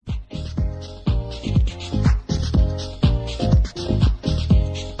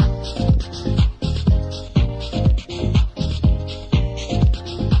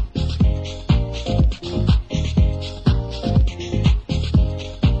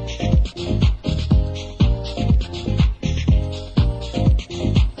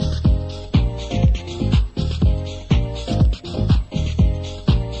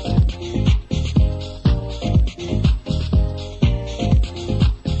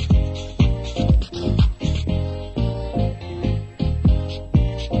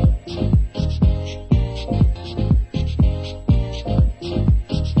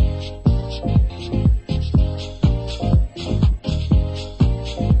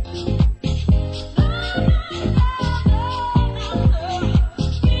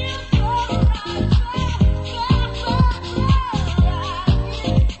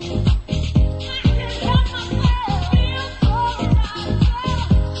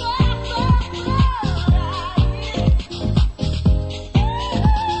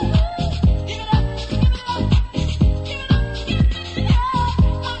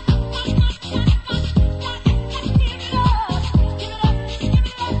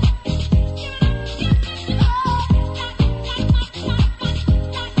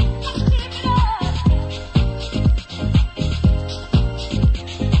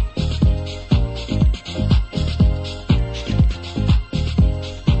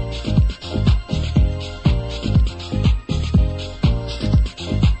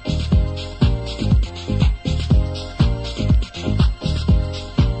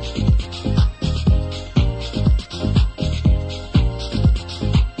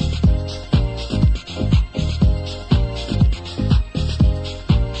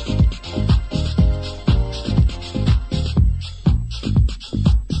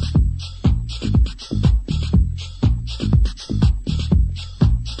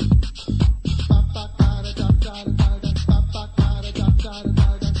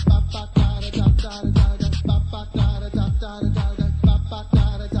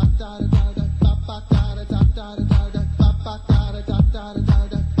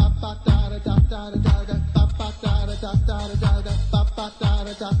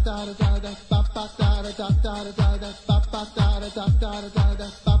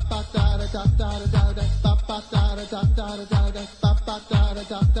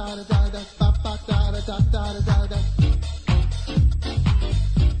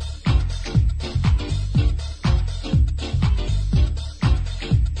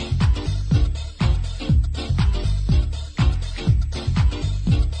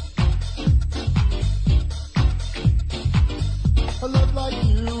A love like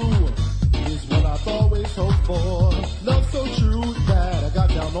you is what I've always hoped for. Love so true that I got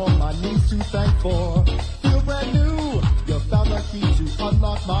down on my knees to thank for. Feel brand new, you found the key to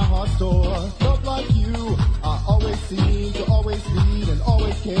unlock my heart's door. Love like you, I always seem to always need and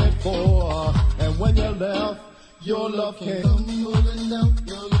always cared for. And when you left, your love came tumbling down.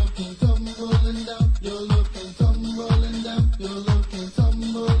 Your love came tumbling down. Your love came tumbling down. Your love came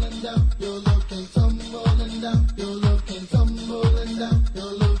tumbling down. Your love came tumbling down. Your love came tumbling down.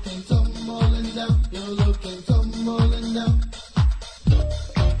 Your love came tumbling down. Your love came tumbling down.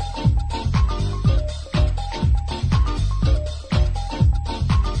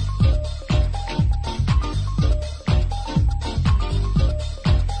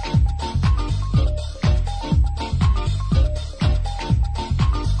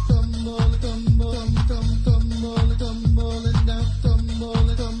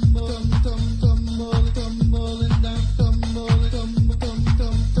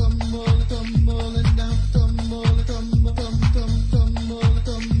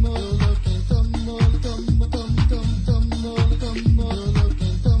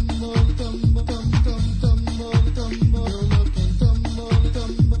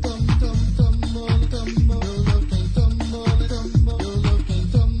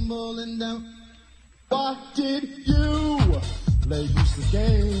 Why did you play useless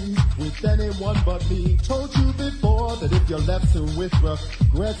games with anyone but me? Told you before that if you're left to with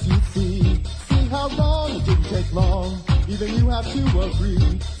regrets you'd see. See how long it didn't take long, even you have to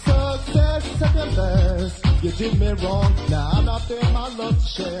agree. Success second best, you did me wrong. Now I'm not there, my love to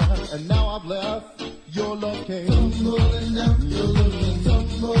share, and now I've left. Your love came tumbling down. Your love came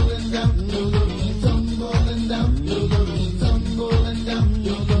tumbling down. Your love came tumbling down. Your love came tumbling down.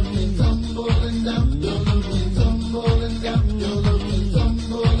 Your love came tumbling down. Your love came tumbling down. Your love came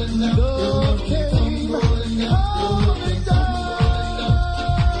tumbling down. Your love came tumbling down.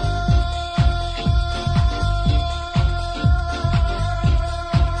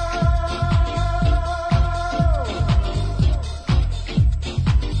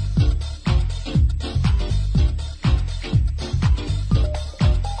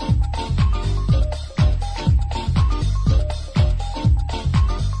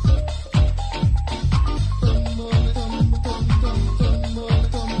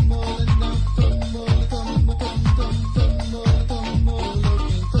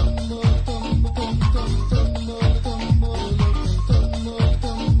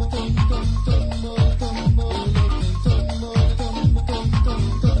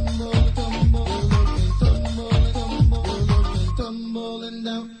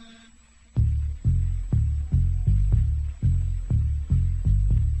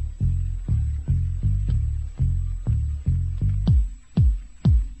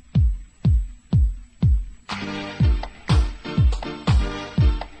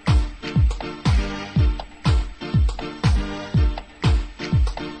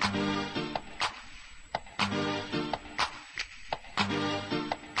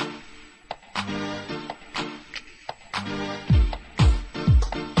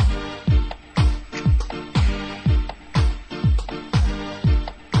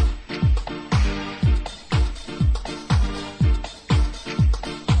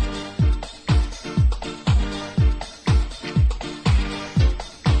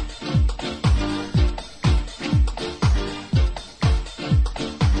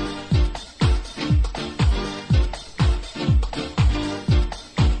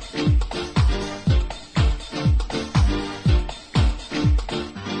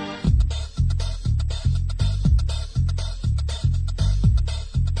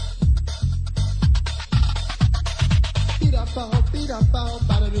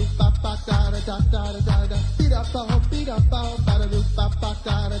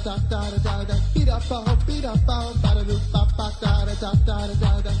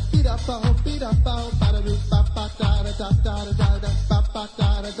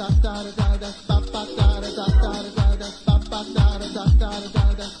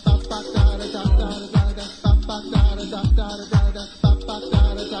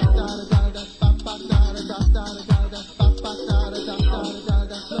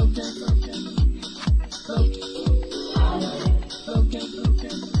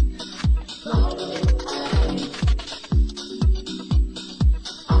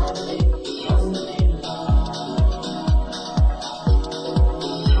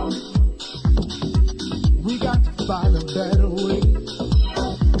 find a better way.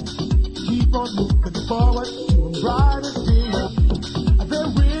 Keep on moving forward to a brighter day. There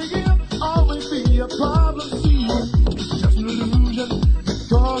will always be a problem, see. It's just an illusion that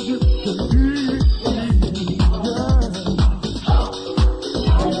cause you to be.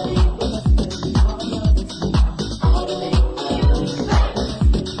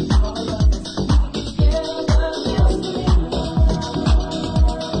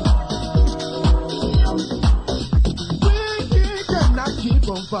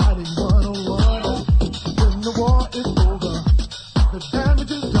 Fighting one-on-one. When the war is over, the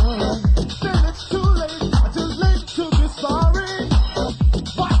damage is done. Then it's too late to be sorry.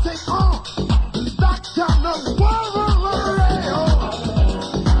 Why take on that kind of worry?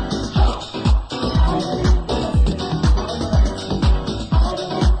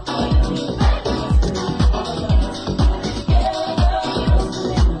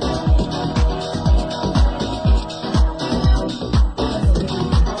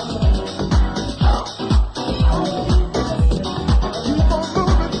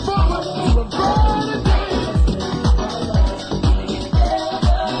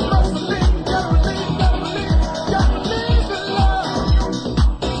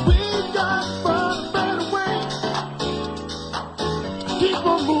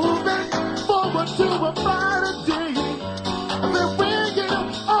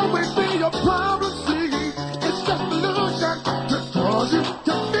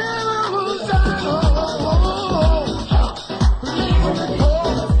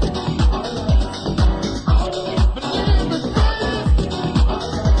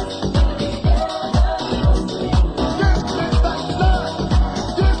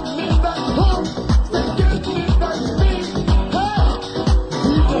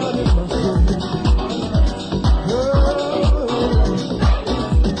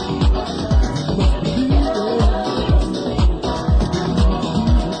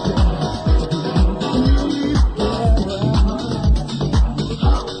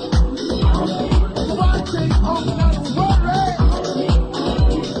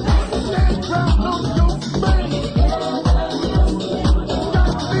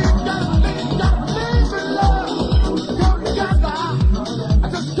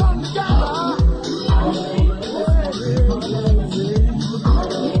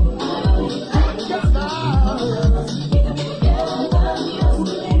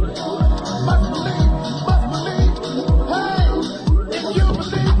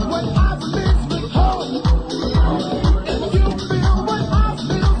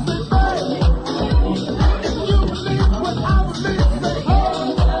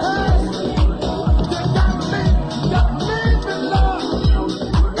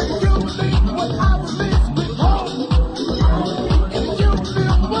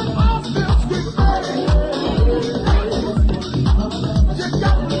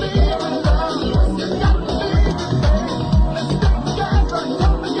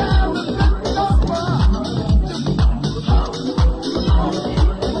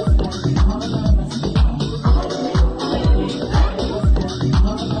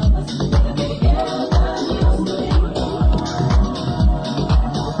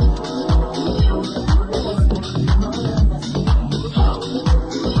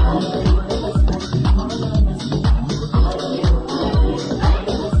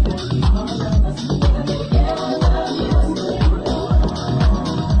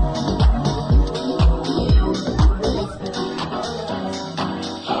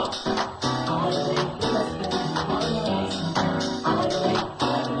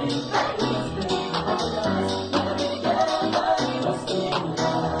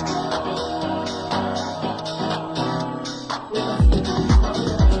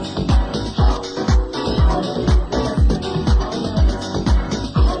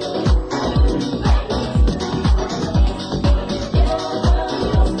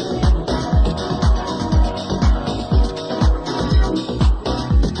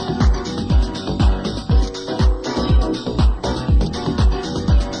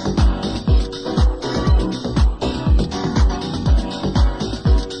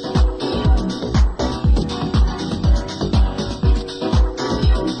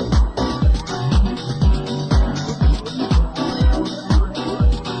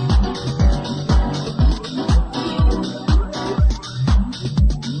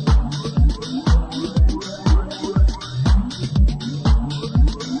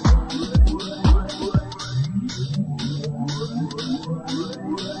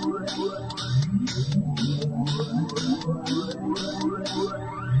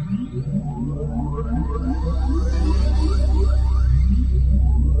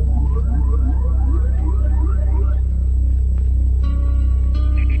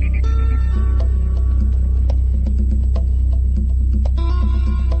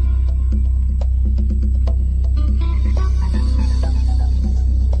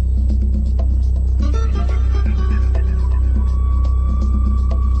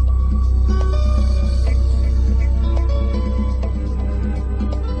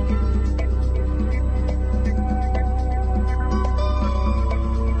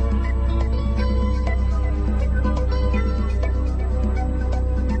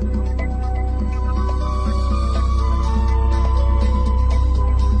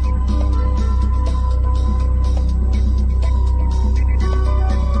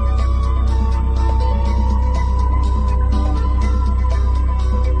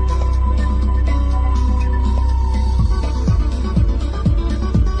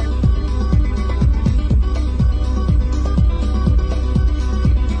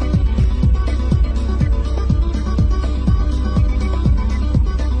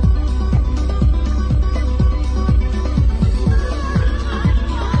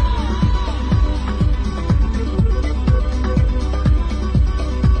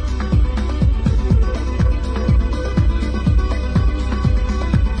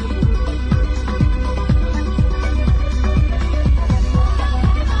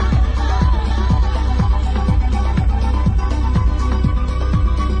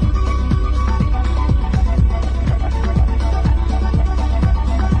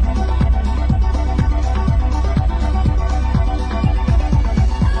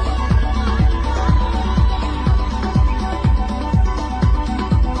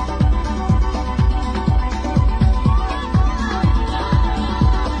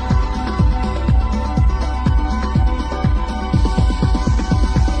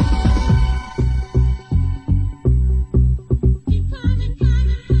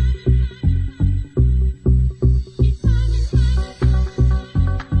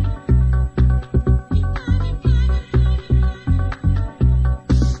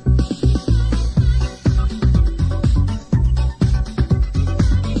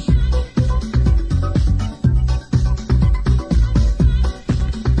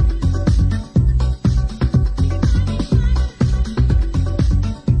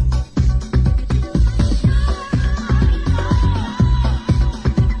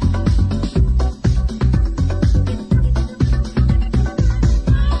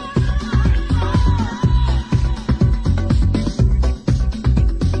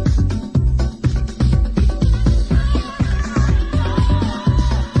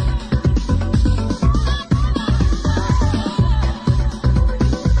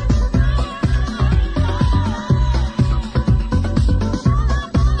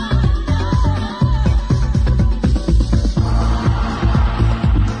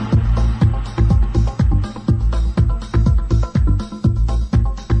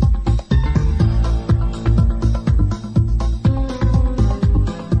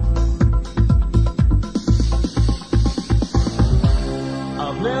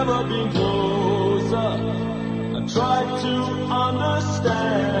 never been closer. I tried to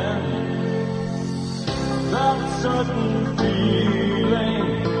understand that certain feeling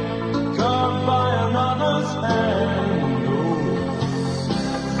carved by another's hand. Oh,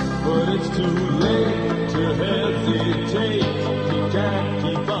 but it's too late to hesitate. You can't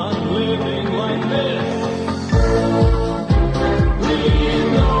keep on living like this. Leave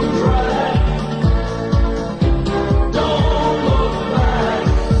no track. Don't look back.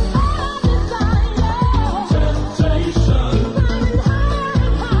 Temptation.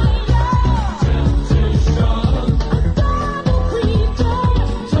 Temptation.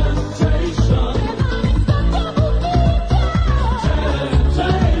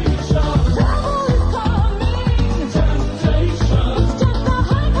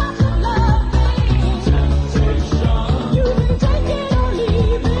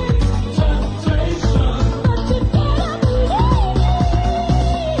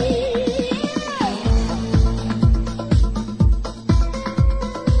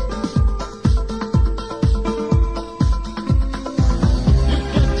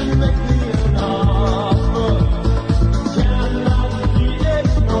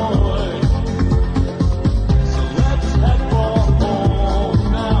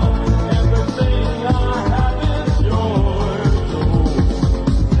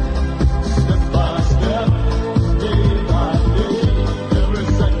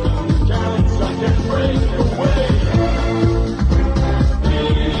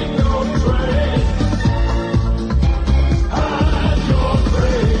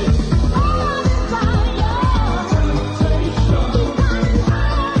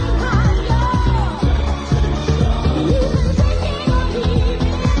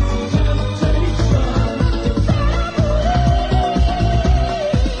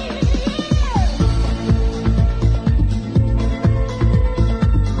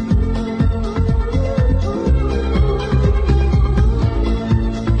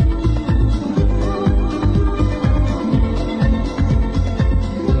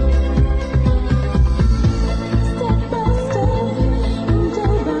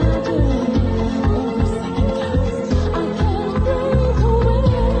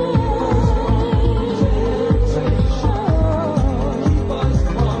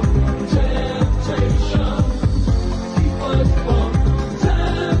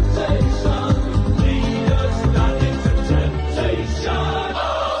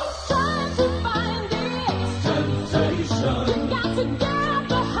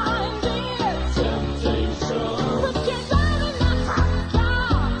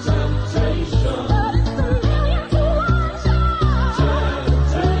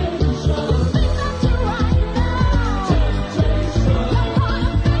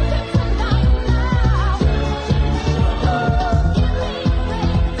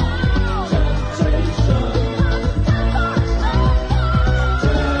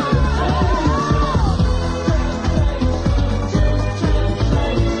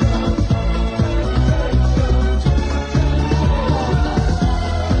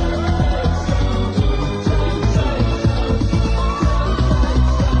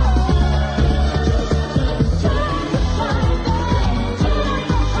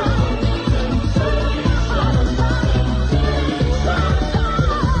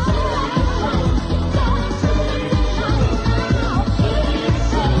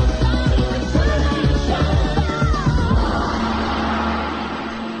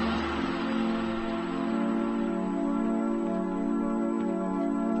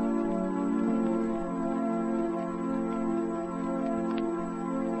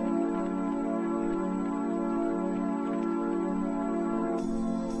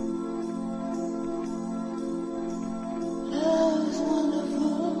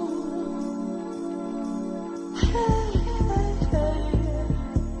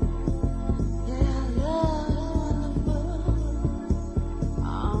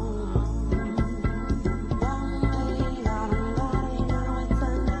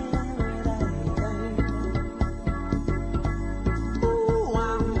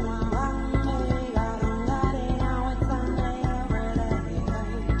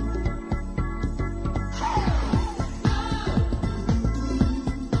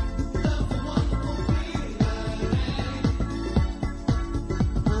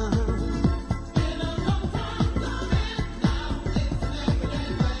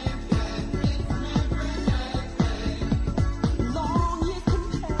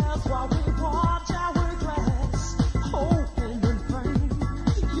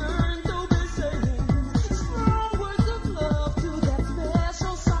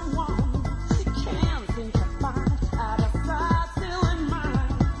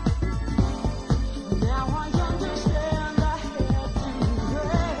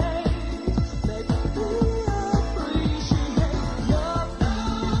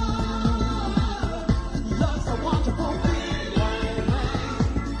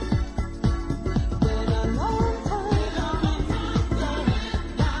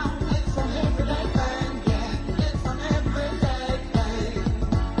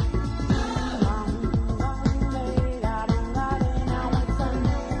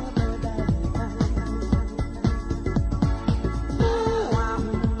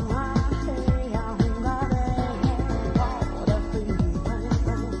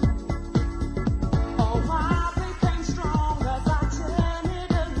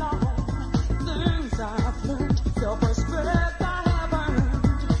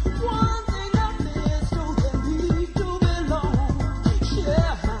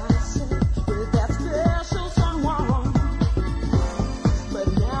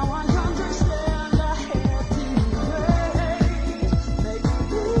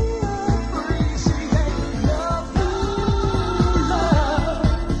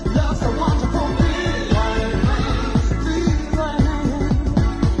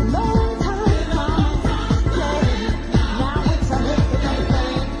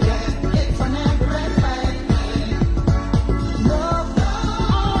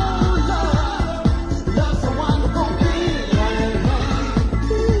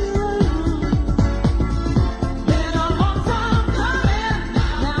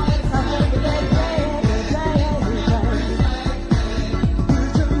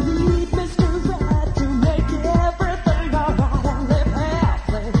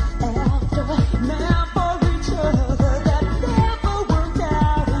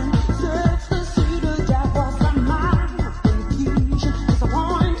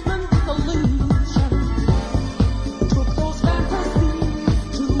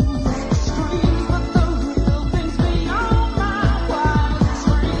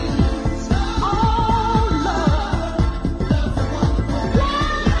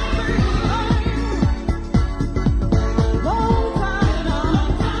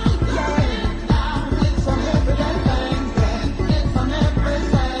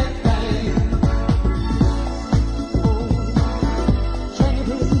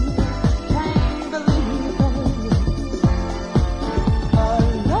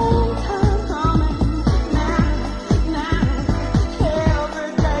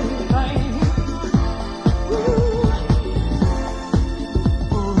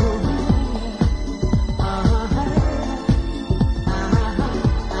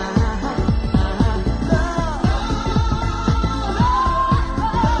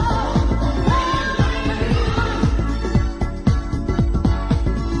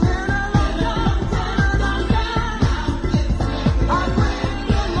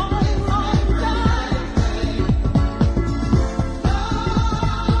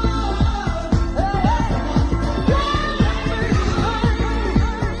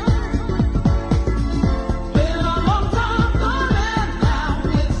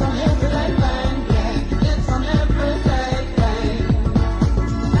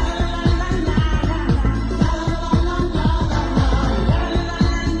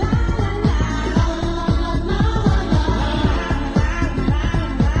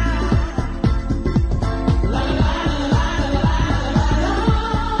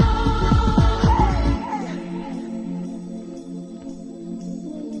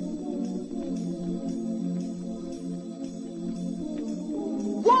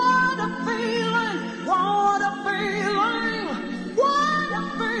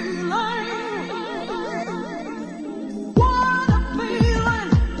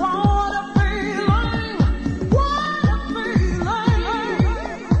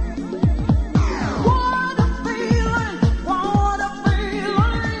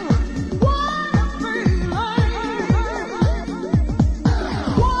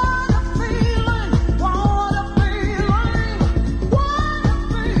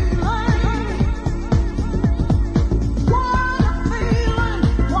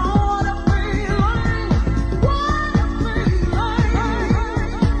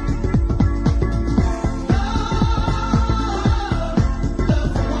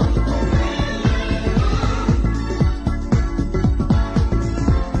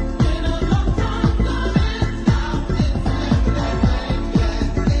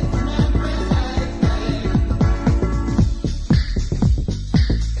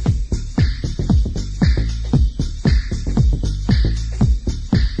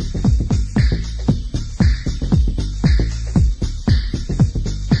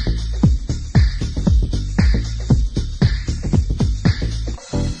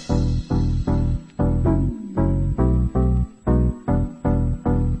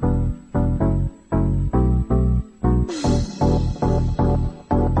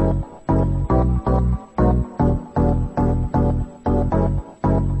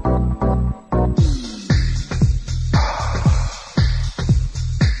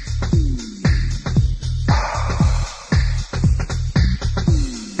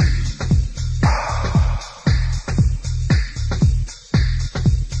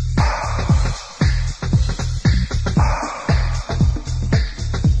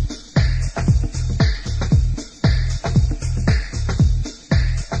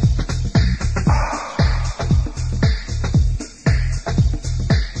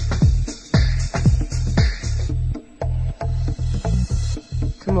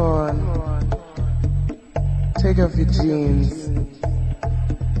 off your jeans.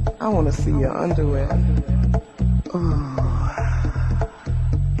 I want to see your underwear. Oh,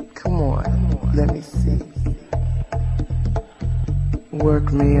 come on, let me see.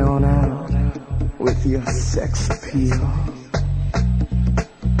 Work me on out with your sex appeal.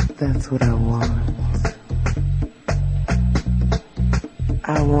 That's what I want.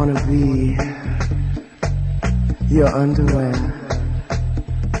 I want to be your underwear.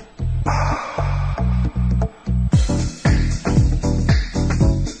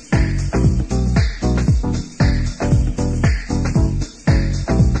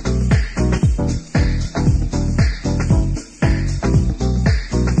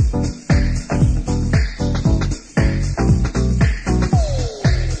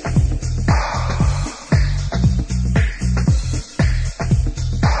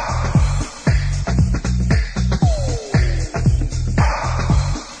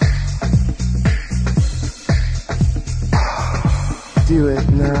 Do it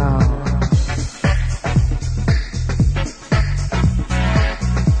now.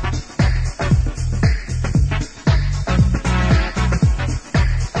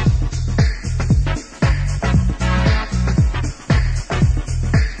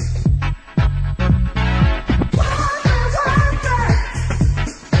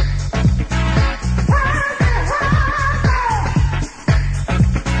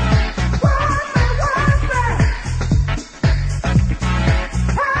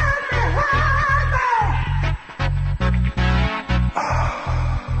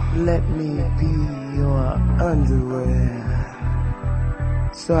 Let me be your underwear,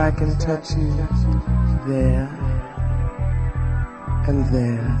 so I can touch you there, and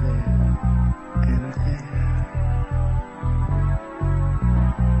there, and there.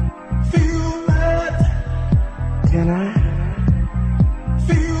 Feel that? Can I?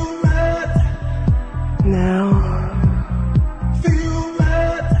 Feel that? Now? Feel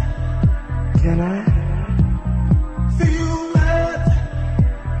that? Can I? Feel that?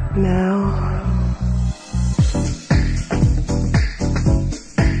 Now?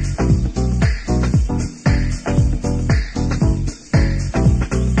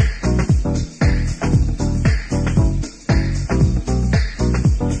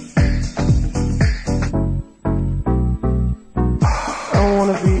 I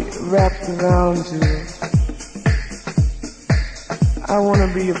wanna be wrapped around you. I wanna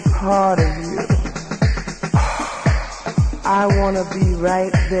be a part of you. I wanna be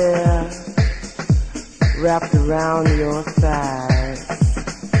right there, wrapped around your side.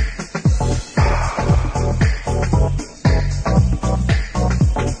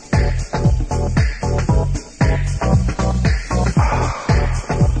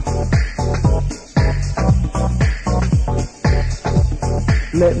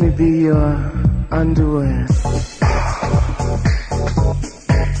 Let me be your underwear.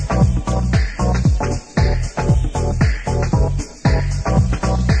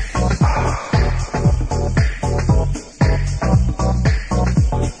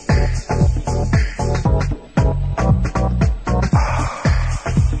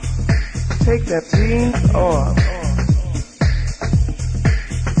 Take that jeans off.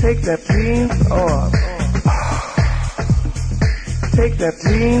 Take that jeans off. Take that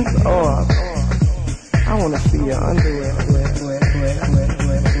jeans off. I wanna see your underwear.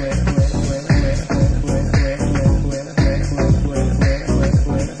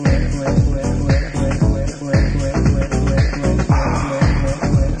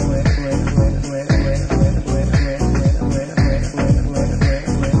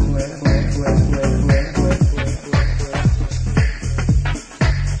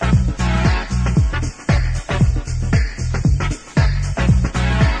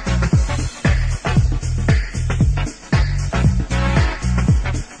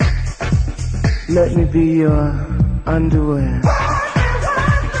 Let me be your underwear.